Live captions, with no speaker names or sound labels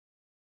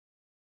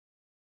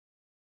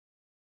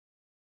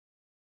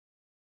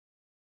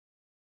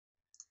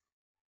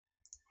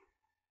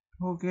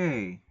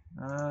Okay,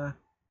 I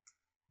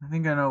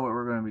think I know what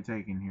we're going to be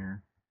taking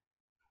here.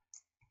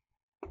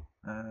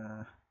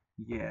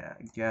 Yeah,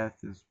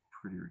 Geth is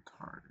pretty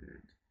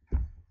retarded.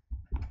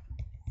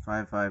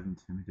 5/5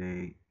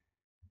 Intimidate.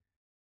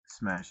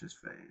 Smash his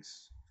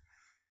face.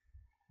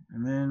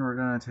 And then we're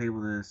going to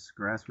table this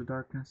Grasp of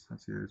Darkness.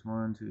 Let's see, there's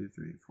 1, 2,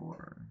 3,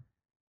 4,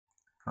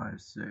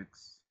 5,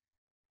 6,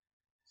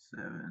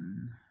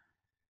 7.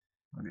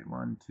 Okay,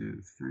 1,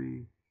 2,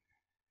 3,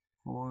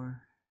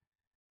 4,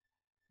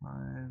 5,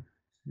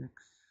 6,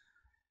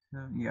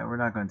 7. Yeah, we're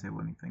not going to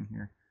table anything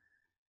here.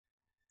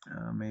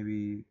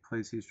 Maybe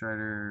play Sea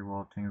Strider,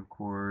 Wall of Tango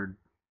Cord,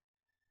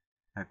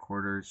 at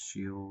quarters,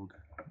 shield.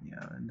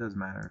 Yeah, it doesn't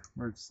matter.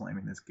 We're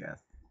slamming this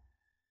Geth.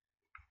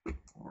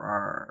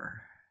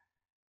 Rawr.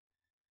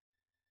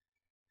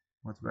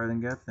 What's better than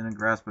Geth? Than a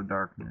Grasp of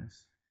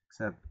Darkness.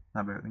 Except,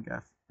 not better than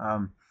Geth.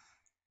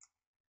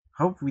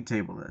 Hope we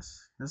table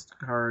this. This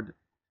card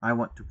I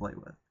want to play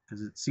with.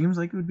 Because it seems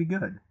like it would be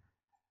good.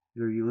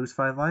 Either you lose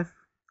 5 life,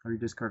 or you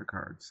discard a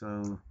card.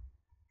 So,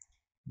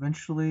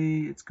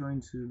 eventually it's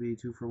going to be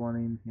 2 for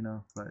 1-ing, you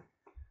know, but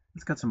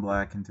let's cut some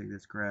black and take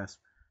this Grasp.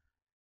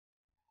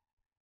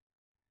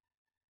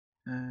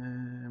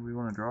 And we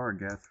want to draw our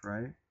Geth,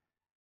 right?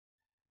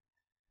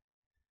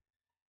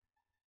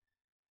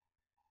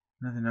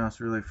 Nothing else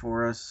really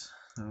for us,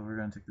 so we're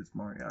going to take this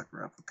Moriak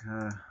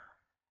replica.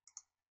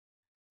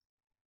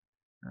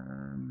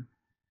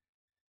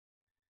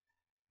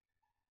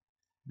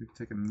 We can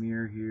take a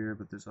mirror here,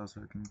 but there's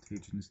also a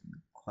Contagion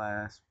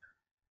Clasp,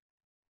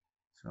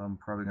 so I'm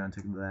probably going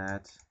to take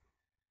that.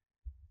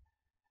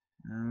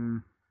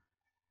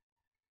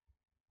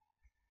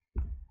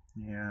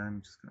 Yeah,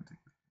 I'm just going to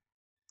take the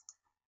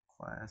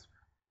Clasp.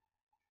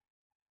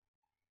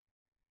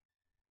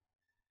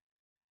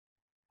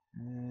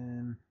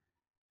 And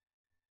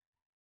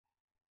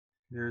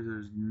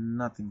there's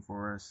nothing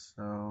for us,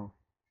 so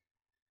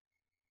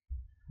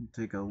we'll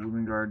take a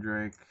Lumen Guard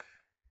Drake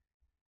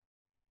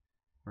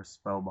or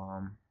Spell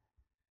Bomb.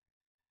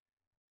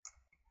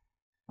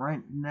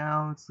 Right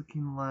now, it's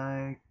looking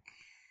like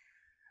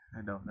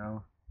I don't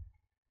know.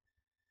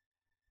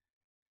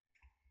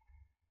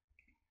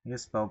 I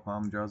guess Spell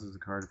Bomb draws us a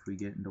card if we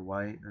get into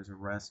white. There's a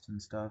rest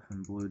and stuff,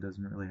 and blue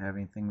doesn't really have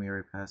anything. We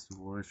already passed the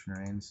Evolution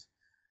Reigns.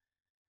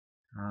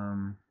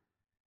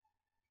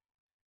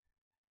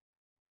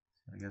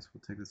 I guess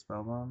we'll take the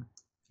Spell Bomb.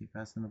 Keep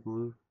passing the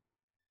blue.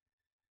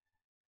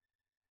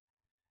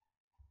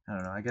 I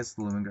don't know. I guess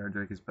the Lumen Guard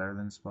Drake is better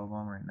than Spell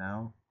Bomb right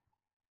now.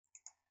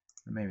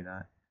 But maybe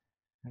not.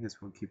 I guess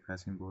we'll keep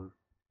passing blue.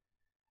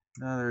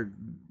 Another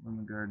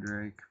Lumen Guard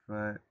Drake,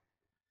 but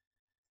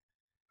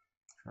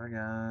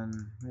Trigon.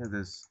 We have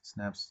this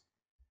Snaps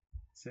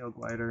Sail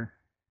Glider.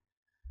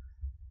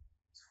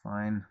 It's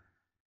fine.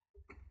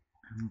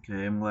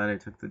 Okay, I'm glad I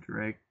took the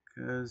Drake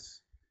because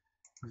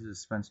there's a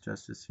Suspense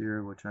Justice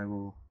here, which I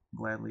will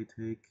gladly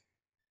take.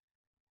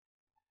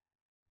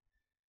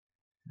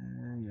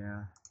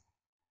 Yeah.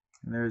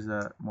 And there's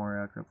a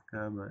Moriak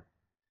replica, but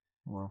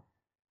well.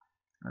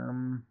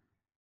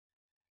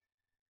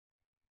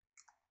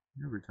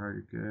 You're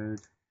retarded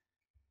good.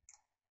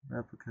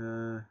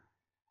 Replica.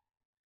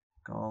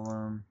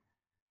 Golem.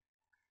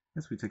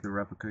 Guess we take the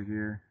replica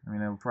here. I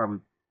mean, I will probably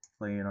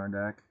play in our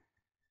deck.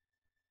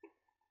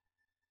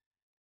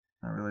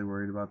 Not really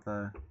worried about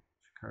the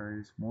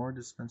Shikaris. More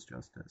Dispense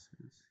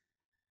Justices.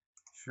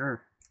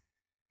 Sure.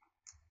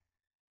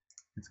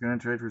 It's gonna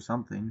trade for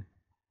something.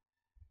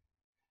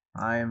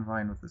 I am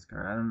fine with this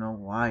card. I don't know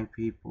why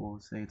people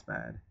say it's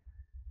bad.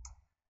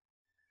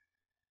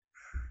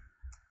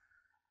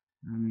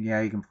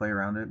 Yeah, you can play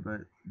around it,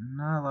 but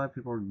not a lot of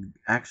people are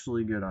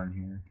actually good on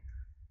here.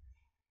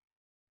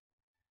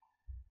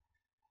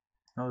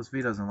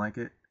 OSV doesn't like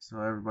it, so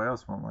everybody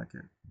else won't like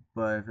it.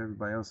 But if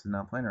everybody else is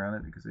not playing around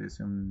it because they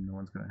assume no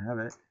one's going to have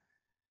it,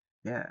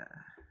 yeah.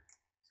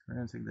 So we're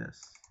going to take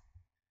this.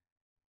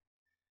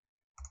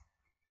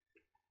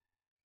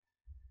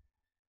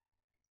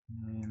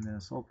 And then a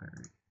Soul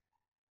Parry.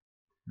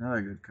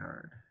 Another good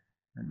card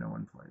that no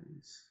one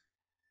plays.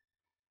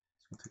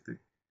 So we'll take the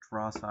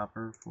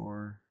Grasshopper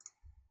for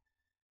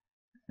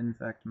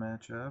Infect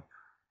matchup.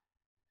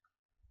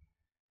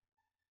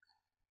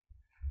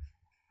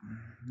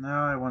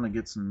 Now I want to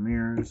get some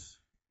mirrors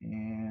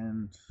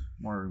and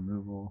more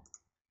removal.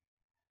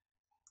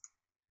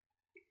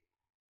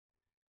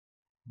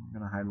 I'm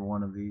going to hide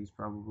one of these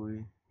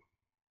probably.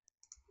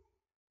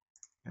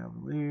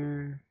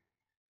 Cavalier.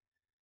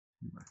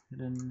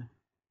 Hidden.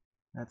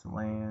 That's a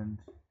land.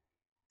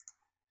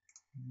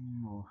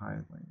 And we'll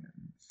hide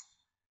lands.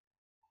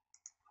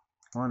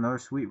 Oh, another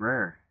sweet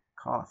rare.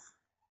 Koth.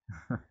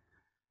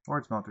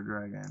 Horde Smelter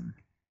Dragon.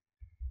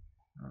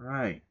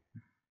 Alright.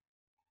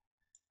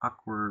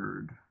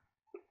 Awkward.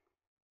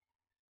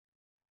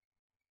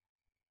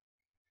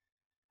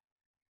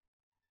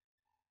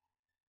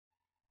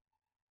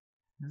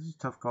 This is a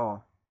tough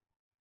call.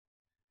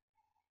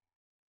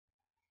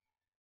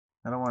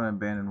 I don't want to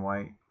abandon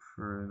white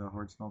for the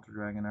Horde Smelter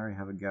Dragon. I already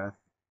have a Geth.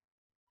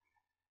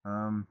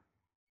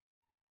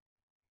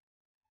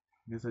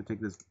 I guess I take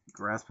this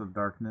Grasp of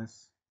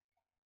Darkness.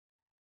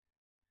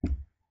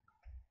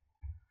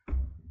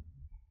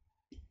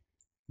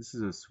 This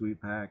is a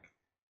sweet pack.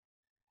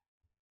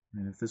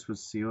 And if this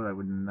was sealed, I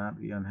would not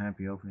be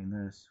unhappy opening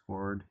this.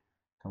 Horde,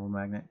 Tumble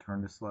Magnet,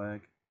 Turn to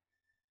Slag,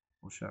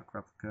 Full Shock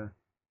Replica,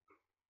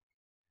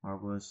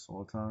 Marvelous,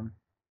 Soliton.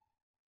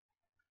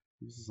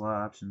 This is a lot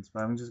of options,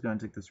 but I'm just going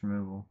to take this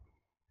removal.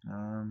 Is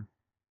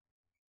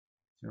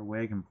there a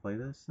way I can play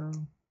this, though?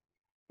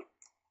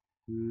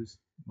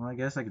 Well, I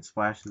guess I could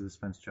splash the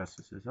Dispense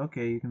Justices.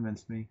 Okay, you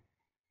convinced me.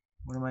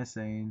 What am I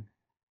saying?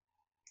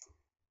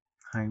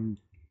 I'm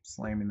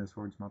slamming this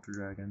Horde Smelter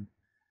Dragon.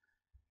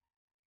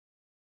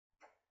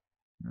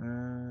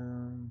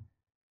 And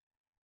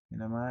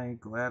am I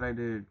glad I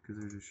did, because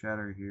there's a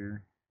Shatter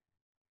here.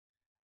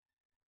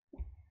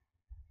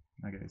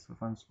 Okay, so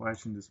if I'm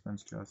splashing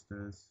Dispense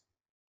Justice,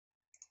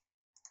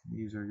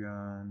 these are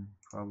gone.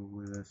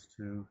 Probably this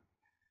too.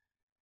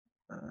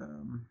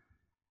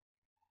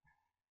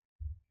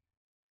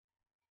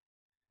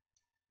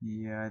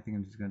 Yeah, I think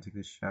I'm just going to take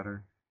this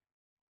Shatter.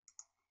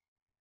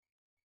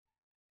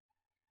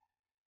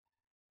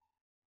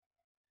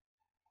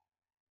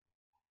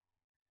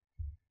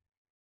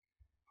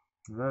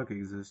 Evoke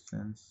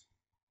Existence.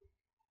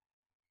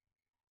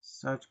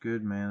 Such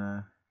good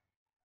mana.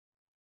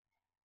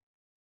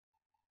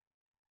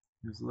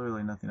 There's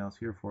literally nothing else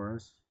here for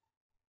us.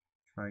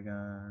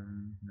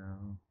 Trigon.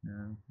 No,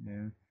 no,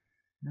 no.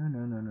 No,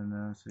 no, no, no,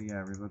 no. So yeah,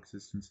 Revoke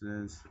Existence it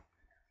is.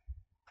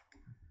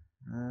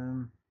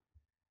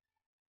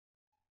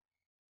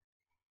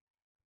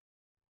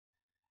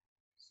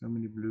 So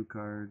many blue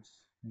cards.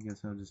 I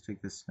guess I'll just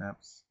take this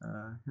Snaps.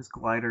 This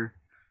Glider.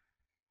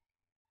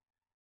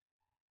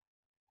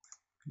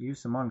 Could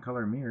use some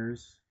on-color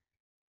mirrors.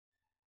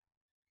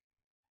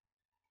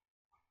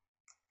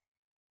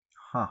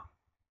 Huh.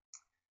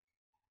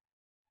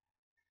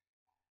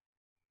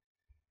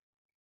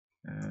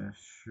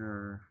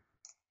 Sure.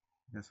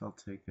 Guess I'll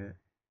take it.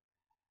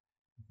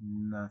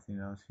 Nothing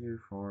else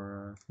here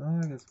for us.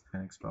 I guess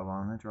Panic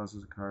Spellbomb. That draws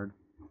us a card.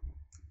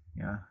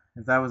 Yeah.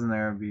 If that wasn't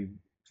there, I'd be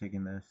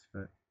taking this,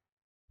 but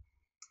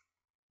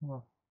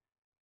well.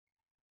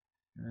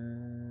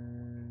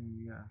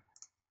 Yeah.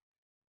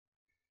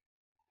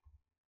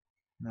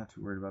 Not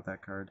too worried about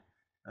that card.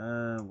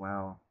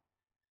 Wow.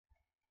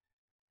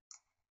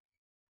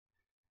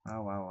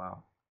 Wow, wow,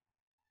 wow.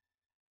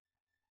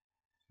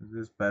 Is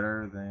this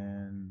better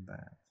than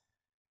that?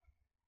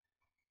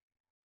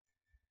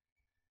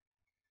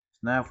 So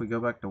now if we go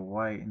back to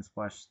white and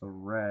splash the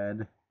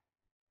red,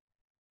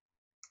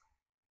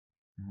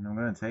 and I'm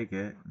gonna take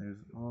it. There's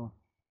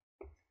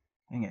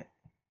dang it.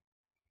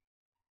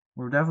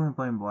 We're definitely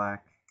playing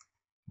black.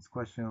 It's a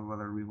question of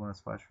whether we want to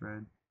splash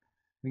red.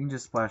 We can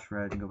just splash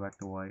red and go back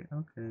to white.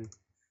 Okay.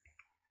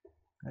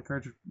 That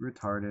card's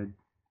retarded.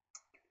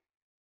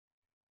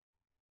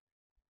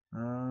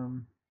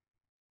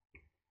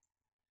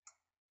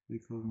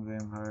 Clothing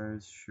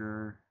Vampires,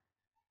 sure.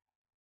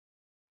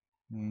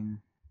 I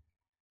mean,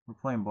 we're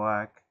playing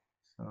black,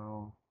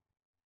 so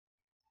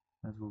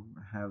as we'll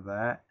have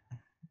that.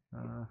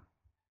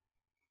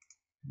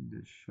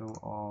 Just show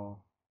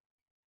all.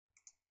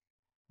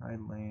 Hide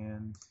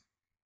lands.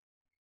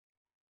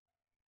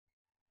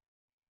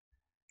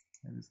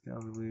 And this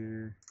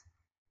Cavalier.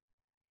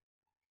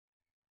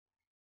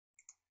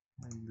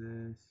 Like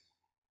this.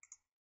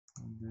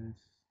 Like this.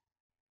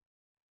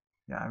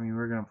 Yeah, I mean,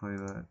 we're going to play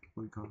the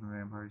Bleak Open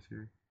Vampires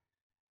here.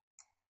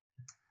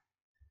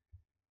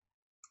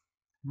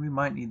 We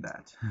might need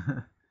that.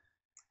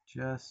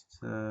 Just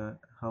to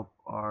help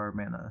our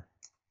mana.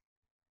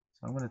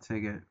 So I'm going to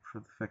take it for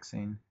the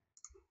fixing.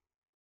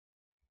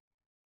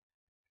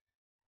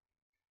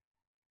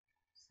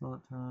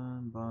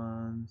 Skeleton,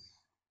 Bonds.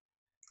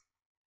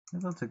 I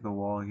think I'll take the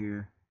wall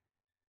here.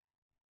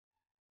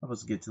 Help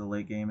us get to the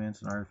late game and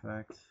it's an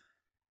artifact.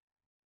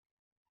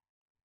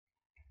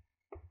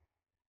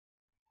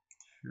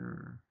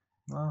 Sure.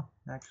 Well,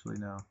 actually,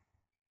 no.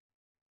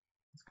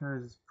 This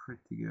card is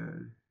pretty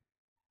good.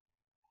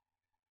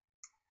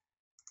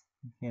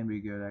 It can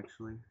be good,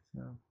 actually,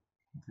 so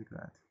I'll take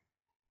that.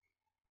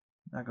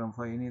 Not going to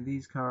play any of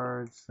these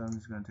cards, so I'm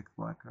just going to take the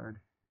black card.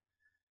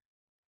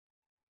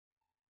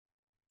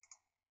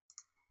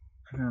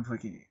 I'm going to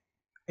play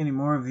any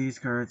more of these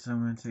cards, so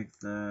I'm going to take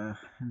the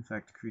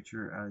Infect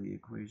Creature out of the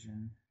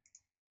equation.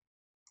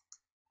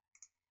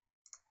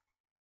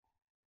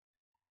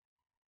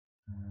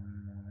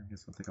 I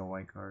guess I'll take a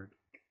white card.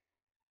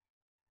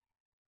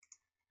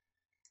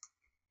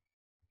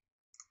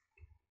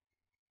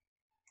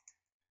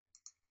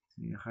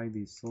 So you hide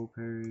these Soul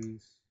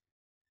Parries.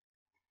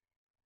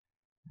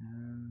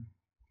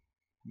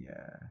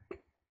 Yeah.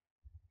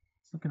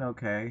 It's looking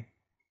okay.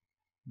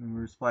 And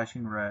we're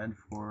splashing red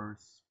for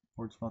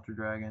Horde Smelter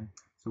Dragon.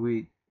 So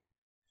we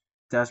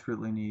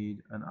desperately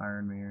need an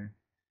Iron Mirror.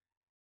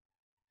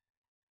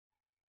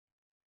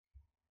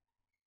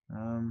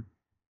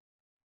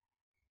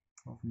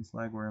 Dolphin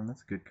Slagworm,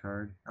 that's a good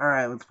card.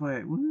 Alright, let's play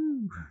it.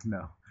 Woo!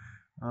 No.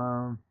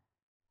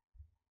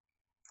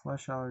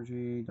 Flesh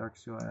Allergy, Dark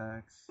Steel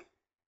Axe.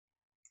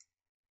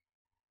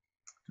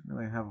 Don't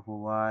really have a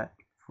whole lot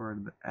for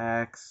the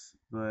axe,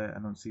 but I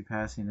don't see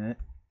passing it.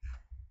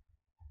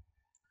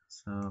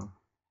 So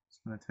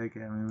just gonna take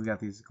it. I mean, we got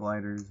these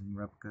gliders and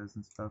replicas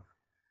and stuff.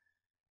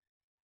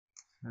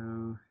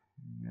 So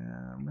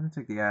yeah, I'm gonna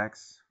take the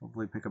axe.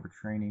 Hopefully pick up a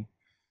trainee.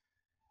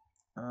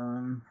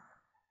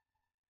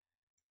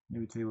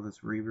 Maybe table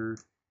this reaver.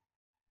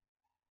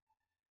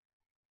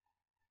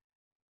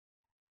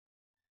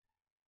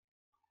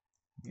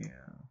 Yeah.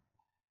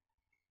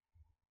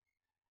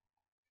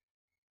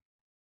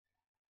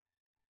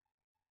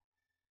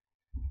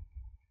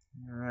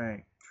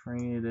 Alright,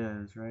 trainee it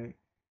is, right?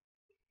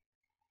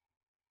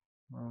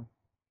 Well,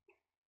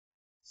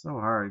 so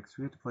hard because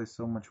we have to play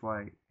so much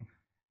white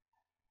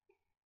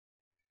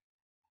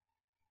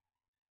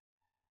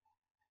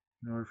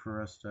in order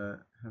for us to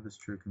have this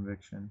true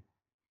conviction.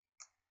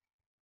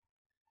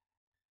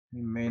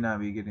 We may not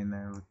be getting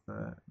there with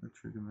the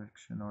true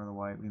conviction or the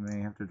white. We may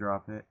have to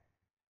drop it.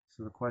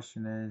 So the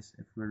question is,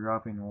 if we're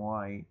dropping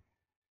white,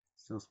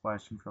 still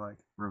splashing for like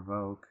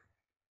revoke,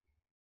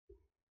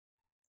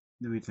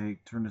 do we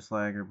take turn to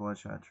slag or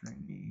bloodshot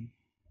trainee?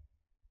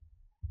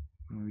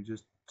 And we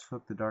just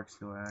took the dark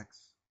steel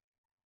axe.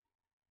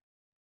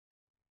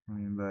 I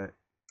mean, but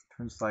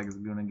turn to slag is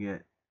gonna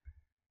get,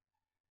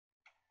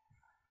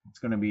 it's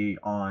gonna be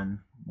on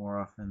more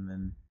often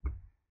than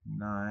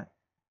not.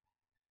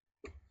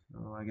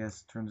 So I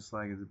guess turn to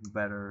slag is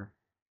better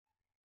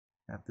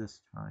at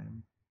this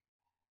time.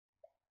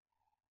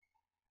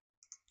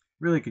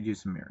 Really could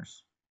use some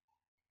mirrors.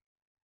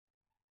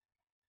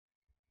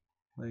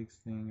 Lake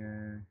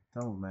Stinger,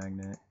 double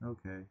magnet,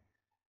 okay.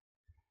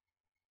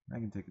 I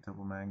can take a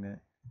double magnet.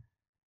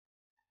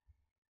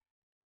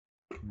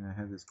 And I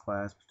have this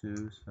clasp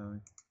too, so.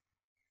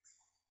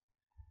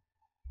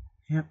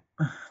 Yep,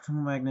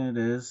 double magnet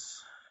it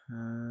is.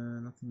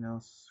 Nothing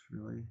else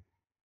really.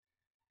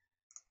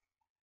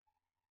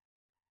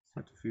 Just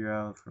have to figure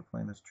out if we're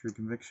playing this true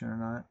conviction or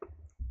not.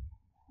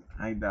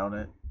 I doubt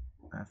it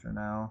after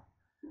now.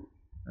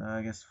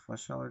 I guess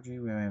flesh allergy.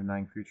 We only have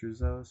 9 creatures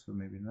though, so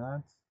maybe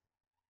not.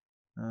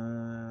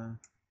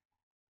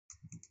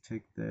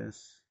 Take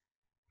this.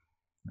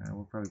 Alright,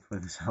 we'll probably play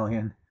this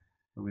Hellion,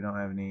 but we don't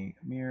have any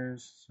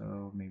mirrors,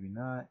 so maybe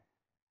not.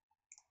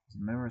 There's a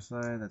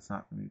Memoricide, that's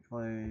not going to be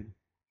played.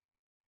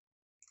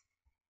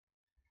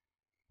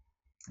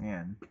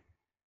 And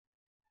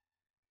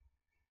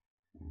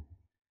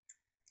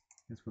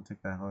guess we'll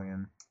take that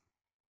Hellion.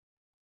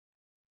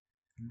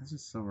 This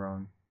is so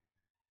wrong.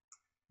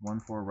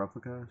 1/4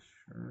 replica,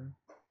 sure.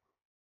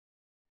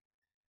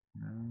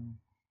 No.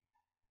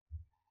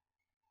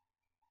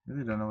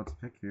 Really don't know what to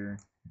pick here.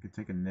 I could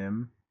take a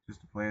Nim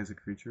just to play as a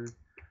creature.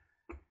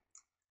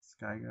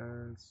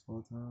 Skyguard,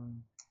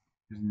 Sultan.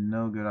 There's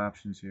no good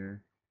options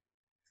here.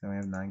 So we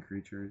have 9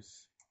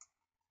 creatures.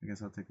 I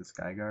guess I'll take the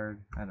Skyguard.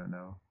 I don't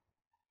know.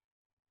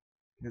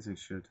 I guess I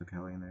should have took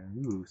Hellion there.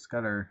 Ooh,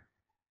 Scudder.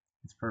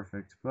 It's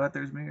perfect. But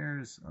there's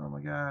mirrors. Oh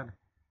my god.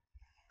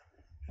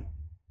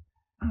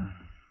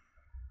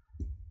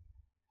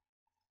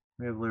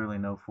 We have literally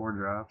no 4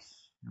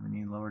 drops. We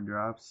need lower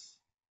drops.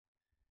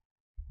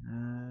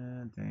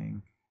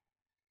 Dang.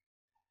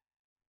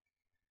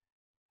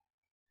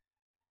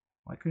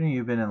 Why couldn't you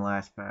have been in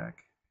last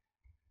pack?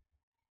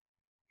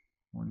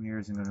 1 year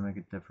isn't going to make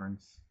a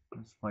difference.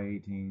 Let's play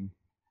 18.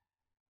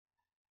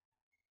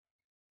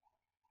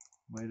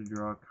 Way to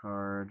draw a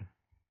card.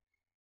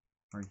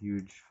 Or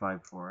huge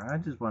 5/4. I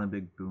just want a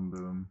big boom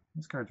boom.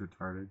 This card's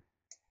retarded.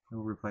 It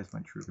will replace my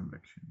true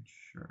conviction.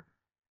 Sure.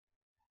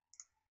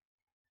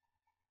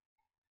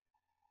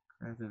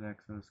 Crafted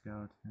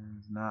exoskeleton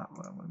is not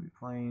what I'm going to be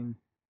playing.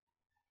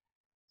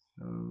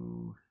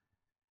 So,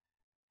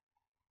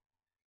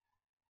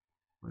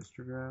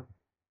 blister grab.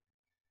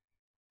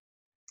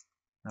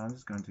 No, I'm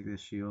just going to take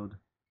this shield.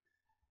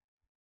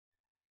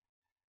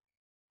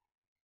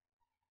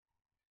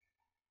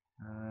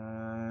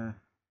 I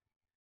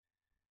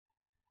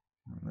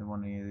don't really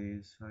want any of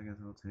these, so I guess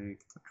I'll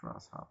take the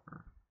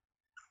Grasshopper.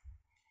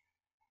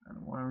 I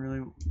don't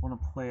really want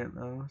to play it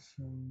though,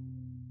 so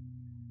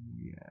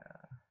yeah.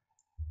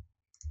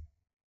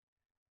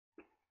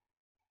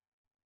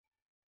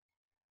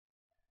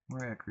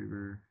 We're at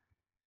Creeper.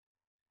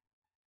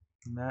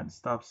 And that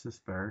stops this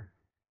bear.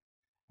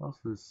 Also,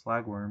 this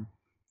Slagworm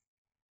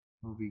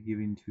will be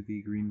giving to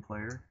the green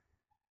player.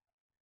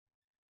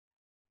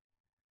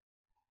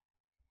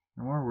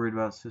 I'm more worried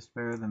about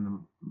Cisbear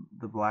than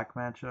the black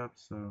matchup,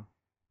 so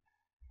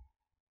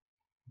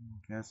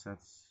I guess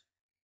that's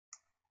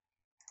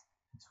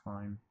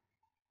fine.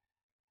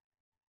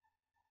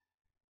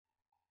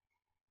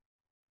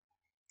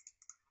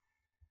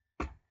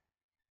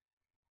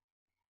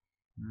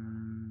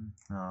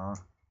 Oh,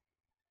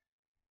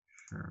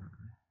 sure.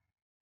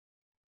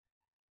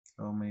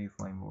 So many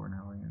Flameborn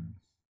Hellions.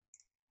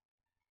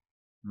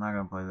 I'm not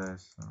gonna play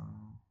this, so